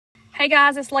Hey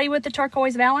guys, it's Lee with the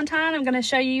Turquoise Valentine. I'm going to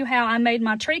show you how I made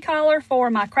my tree collar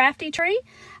for my crafty tree.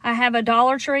 I have a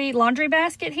Dollar Tree laundry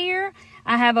basket here.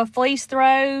 I have a fleece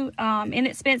throw,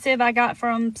 inexpensive, I got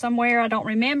from somewhere, I don't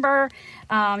remember.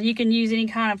 You can use any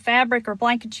kind of fabric or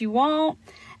blanket you want.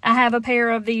 I have a pair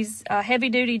of these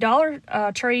heavy-duty Dollar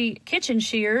Tree kitchen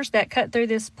shears that cut through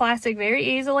this plastic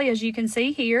very easily, as you can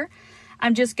see here.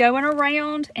 I'm just going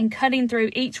around and cutting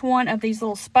through each one of these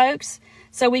little spokes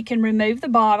so we can remove the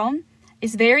bottom.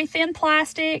 It's very thin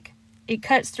plastic. It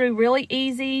cuts through really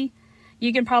easy.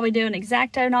 You can probably do an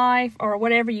X-Acto knife or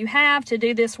whatever you have to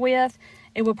do this with.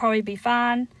 It will probably be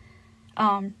fine.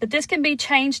 But this can be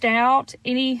changed out.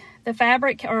 The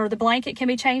fabric or the blanket can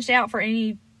be changed out for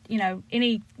any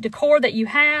decor that you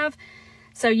have.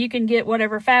 So you can get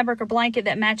whatever fabric or blanket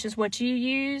that matches what you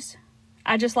use.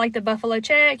 I just like the buffalo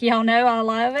check. Y'all know I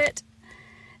love it.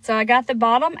 So I got the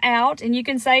bottom out, and you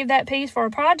can save that piece for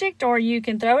a project or you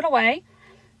can throw it away.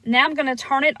 Now I'm going to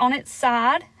turn it on its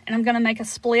side, and I'm going to make a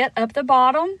split up the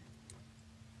bottom,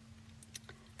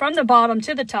 from the bottom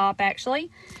to the top actually,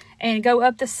 and go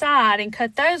up the side and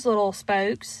cut those little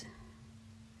spokes.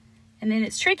 And then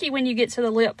it's tricky when you get to the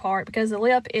lip part because the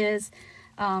lip is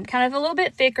kind of a little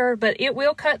bit thicker, but it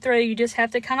will cut through. You just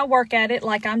have to kind of work at it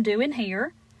like I'm doing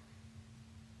here.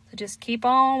 So just keep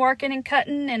on working and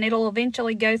cutting, and it'll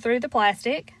eventually go through the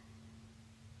plastic.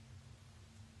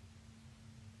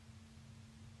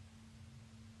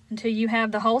 Until you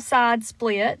have the whole side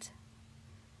split.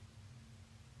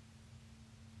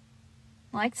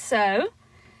 Like so.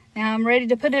 Now I'm ready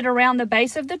to put it around the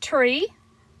base of the tree.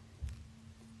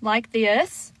 Like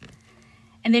this.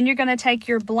 And then you're going to take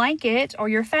your blanket or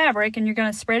your fabric and you're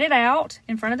going to spread it out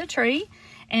in front of the tree.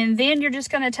 And then you're just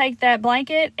going to take that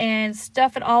blanket and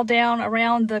stuff it all down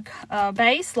around the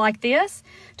base like this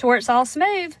to where it's all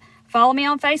smooth. Follow me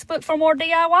on Facebook for more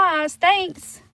DIYs. Thanks.